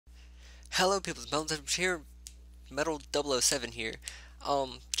Hello, people. Metal here. Metal 007 here.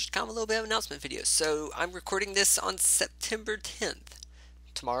 Just kind of a little bit of an announcement video. So I'm recording this on September 10th.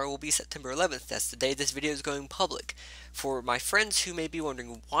 Tomorrow will be September 11th. That's the day this video is going public. For my friends who may be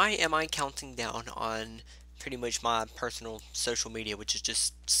wondering, why am I counting down on pretty much my personal social media, which is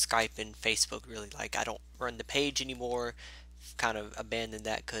just Skype and Facebook, really? Like, I don't run the page anymore. Kind of abandoned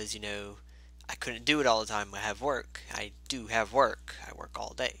that because, I couldn't do it all the time. I have work. I do have work. I work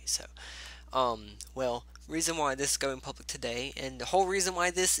all day. Well, reason why this is going public today, and the whole reason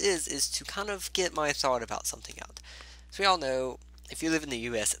why this is to kind of get my thought about something out. So we all know, if you live in the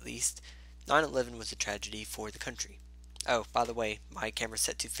U.S. at least, 9/11 was a tragedy for the country. Oh, by the way, my camera's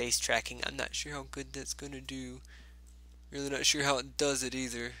set to face tracking. I'm not sure how good that's gonna do. Really not sure how it does it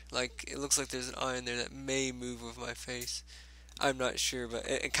either. Like, it looks like there's an eye in there that may move with my face. I'm not sure, but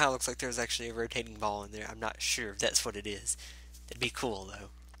it kind of looks like there's actually a rotating ball in there. I'm not sure if that's what it is. That'd be cool,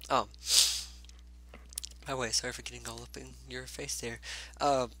 though. By the way, sorry for getting all up in your face there.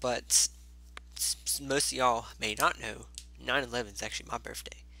 But most of y'all may not know, 9/11 is actually my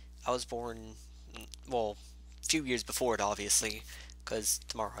birthday. I was born, well, a few years before it, obviously, because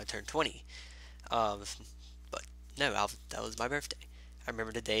tomorrow I turn 20. Um, but no, that was my birthday. I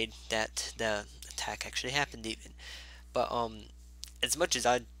remember the day that the attack actually happened, even. But as much as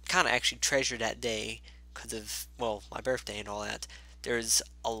I kind of actually treasure that day because of, well, my birthday and all that, there's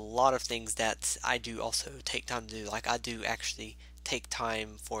a lot of things that I do also take time to do. Like, I do actually take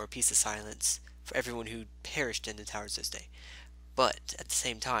time for a piece of silence for everyone who perished in the towers this day. But at the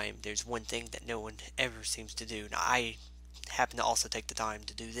same time, there's one thing that no one ever seems to do. Now, I happen to also take the time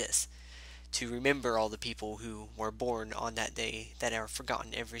to do this, to remember all the people who were born on that day that are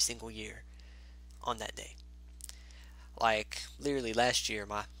forgotten every single year on that day. Like, literally last year,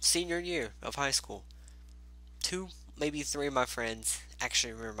 my senior year of high school, two, maybe three of my friends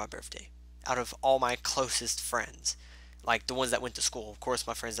actually remember my birthday. Out of all my closest friends, like the ones that went to school. Of course,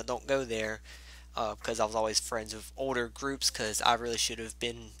 my friends that don't go there, because I was always friends with older groups, because I really should have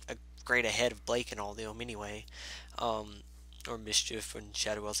been a grade ahead of Blake and all them anyway. Um, or Mischief and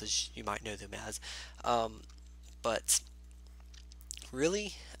Shadow Wells, as you might know them as. Um, but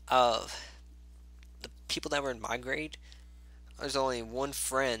really, the people that were in my grade, there's only one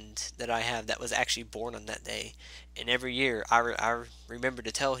friend that I have that was actually born on that day, and every year I remember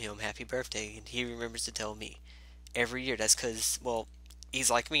to tell him happy birthday, and he remembers to tell me every year. That's because, well, he's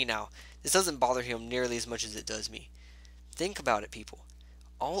like me now. This doesn't bother him nearly as much as it does me. Think about it, people.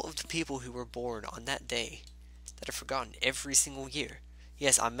 All of the people who were born on that day that are forgotten every single year.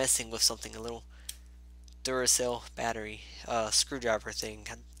 Yes, I'm messing with something, a little Duracell battery screwdriver thing.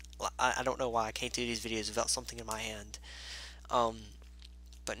 I don't know why I can't do these videos without something in my hand. Um,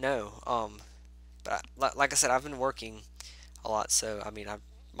 but no, like I said, I've been working a lot, so I mean, I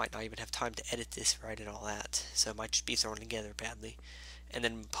might not even have time to edit this right and all that, so it might just be thrown together badly and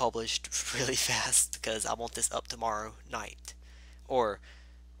then published really fast because I want this up tomorrow night or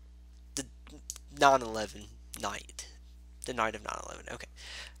the 9/11 night, the night of 9/11. Okay,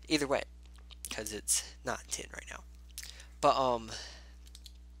 either way, because it's 9:10 right now. But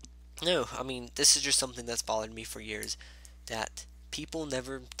no, I mean, this is just something that's bothered me for years, that people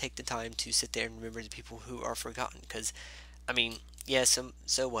never take the time to sit there and remember the people who are forgotten. Because, I mean, yeah,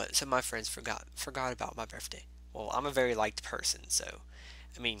 so what? Some of my friends forgot about my birthday. Well, I'm a very liked person, so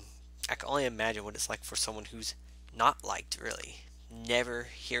I mean, I can only imagine what it's like for someone who's not liked, really. Never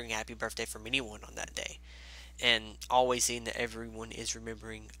hearing happy birthday from anyone on that day, and always seeing that everyone is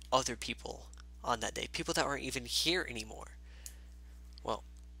remembering other people on that day, people that aren't even here anymore. Well,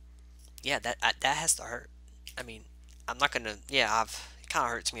 yeah, that has to hurt. I mean, I'm not gonna. Yeah, it kind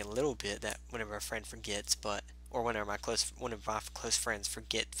of hurts me a little bit that whenever a friend forgets, but or whenever one of my close friends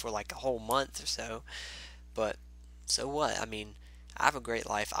forget for like a whole month or so. But so what? I mean, I have a great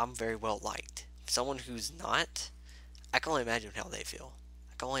life. I'm very well liked. Someone who's not, I can only imagine how they feel.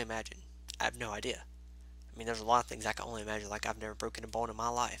 I can only imagine. I have no idea. I mean, there's a lot of things I can only imagine. Like, I've never broken a bone in my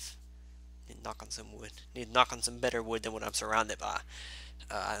life. Need to knock on some wood. Need to knock on some better wood than what I'm surrounded by.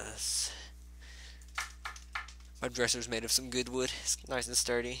 Uh, My dresser's made of some good wood. It's nice and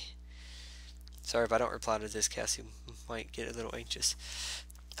sturdy. Sorry if I don't reply to this, Cassie. Might get a little anxious.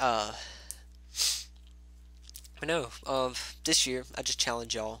 Uh, but no, this year I just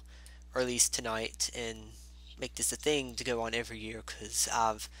challenge y'all, or at least tonight, and make this a thing to go on every year, because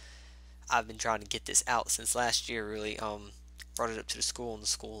I've been trying to get this out since last year. Really, brought it up to the school, and the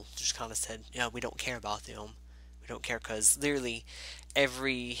school just kind of said, "Yeah, we don't care about them. We don't care," because literally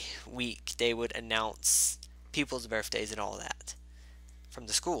every week they would announce people's birthdays and all that from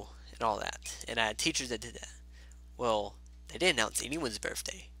the school and all that. And I had teachers that did that. Well, they didn't announce anyone's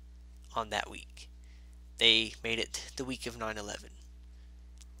birthday on that week. They made it the week of 9/11.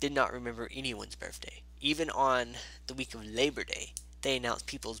 Did not remember anyone's birthday. Even on the week of Labor Day, they announced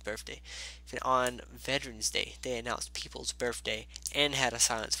people's birthday. Even on Veterans Day, they announced people's birthday and had a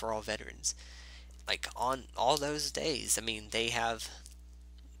silence for all veterans. Like on all those days, I mean, they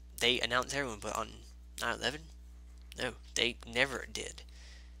announced everyone, but on 9/11, no, they never did.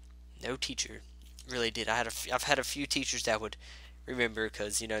 No teacher really did. I've had a few teachers that would remember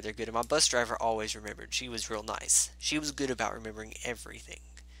because they're good. And my bus driver always remembered. She was real nice. She was good about remembering everything,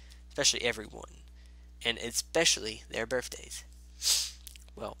 especially everyone, and especially their birthdays.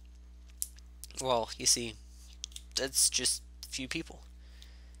 Well, you see, that's just a few people.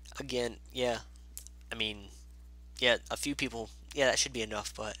 Again, yeah, I mean, yeah, a few people, yeah, that should be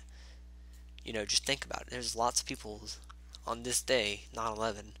enough, but, just think about it. There's lots of people on this day,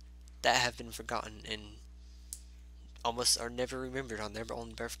 9/11, that have been forgotten and almost are never remembered on their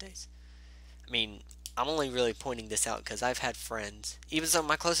own birthdays. I mean, I'm only really pointing this out because I've had friends, even some of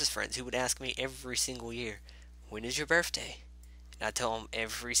my closest friends, who would ask me every single year, when is your birthday? And I tell them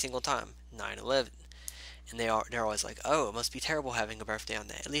every single time, 9/11. And they're always like, oh, it must be terrible having a birthday on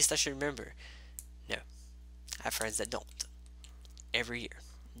that. At least I should remember. No, I have friends that don't. Every year.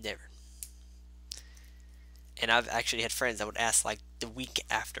 Never. And I've actually had friends that would ask like the week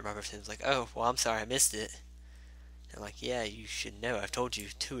after my birthday. I was like, oh, well, I'm sorry I missed it. And I'm like, yeah, you should know. I've told you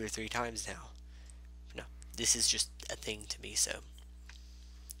 2 or 3 times now. No, this is just a thing to me. So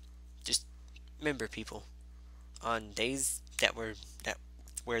just remember, people, on days that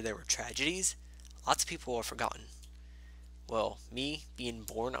where there were tragedies, lots of people are forgotten. Well, me being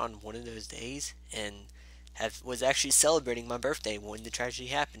born on one of those days and was actually celebrating my birthday when the tragedy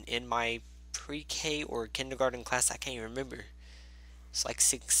happened in my pre-K or kindergarten class. I can't even remember. It's like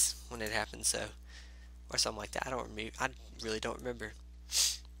 6 when it happened, so or something like that. I don't remember. I really don't remember.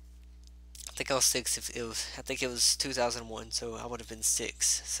 I think I was 6. If it was, I think it was 2001, so I would have been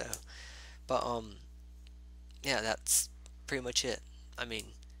 6. So, but yeah, that's pretty much it. I mean,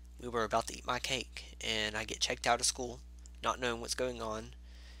 we were about to eat my cake, and I get checked out of school, not knowing what's going on.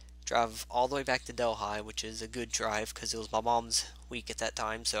 Drive all the way back to Delhi, which is a good drive because it was my mom's week at that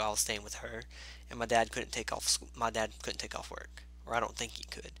time, so I was staying with her. And my dad couldn't take off. My dad couldn't take off work, or I don't think he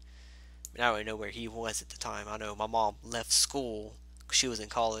could. I mean, I don't really know where he was at the time. I know my mom left school because she was in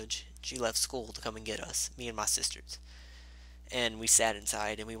college. She left school to come and get us, me and my sisters. And we sat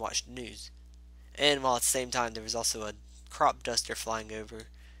inside and we watched the news. And while at the same time there was also a crop duster flying over,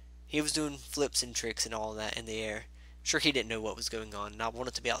 he was doing flips and tricks and all that in the air. Sure, he didn't know what was going on, and I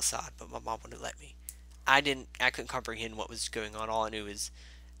wanted to be outside, but my mom wouldn't let me. I couldn't comprehend what was going on. All I knew is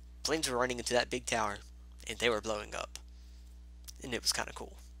planes were running into that big tower, and they were blowing up, and it was kind of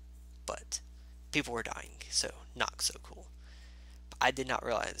cool. But people were dying, so not so cool. But I did not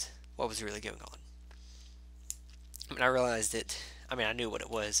realize what was really going on. I mean, I realized it. I mean, I knew what it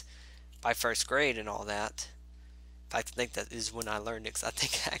was by first grade and all that. I think that is when I learned it, because I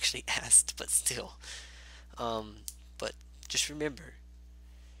think I actually asked, but still. But just remember,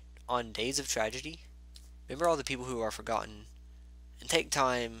 on days of tragedy, remember all the people who are forgotten, and take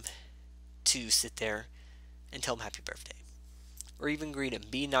time to sit there and tell them happy birthday. Or even greet them.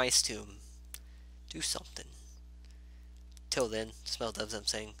 Be nice to them. Do something. Till then, smell doves, I'm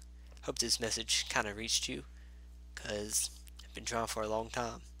saying. Hope this message kind of reached you, because I've been trying for a long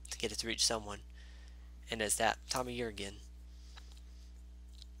time to get it to reach someone. And it's that time of year again.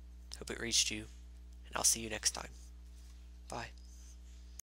 Hope it reached you, and I'll see you next time. Bye.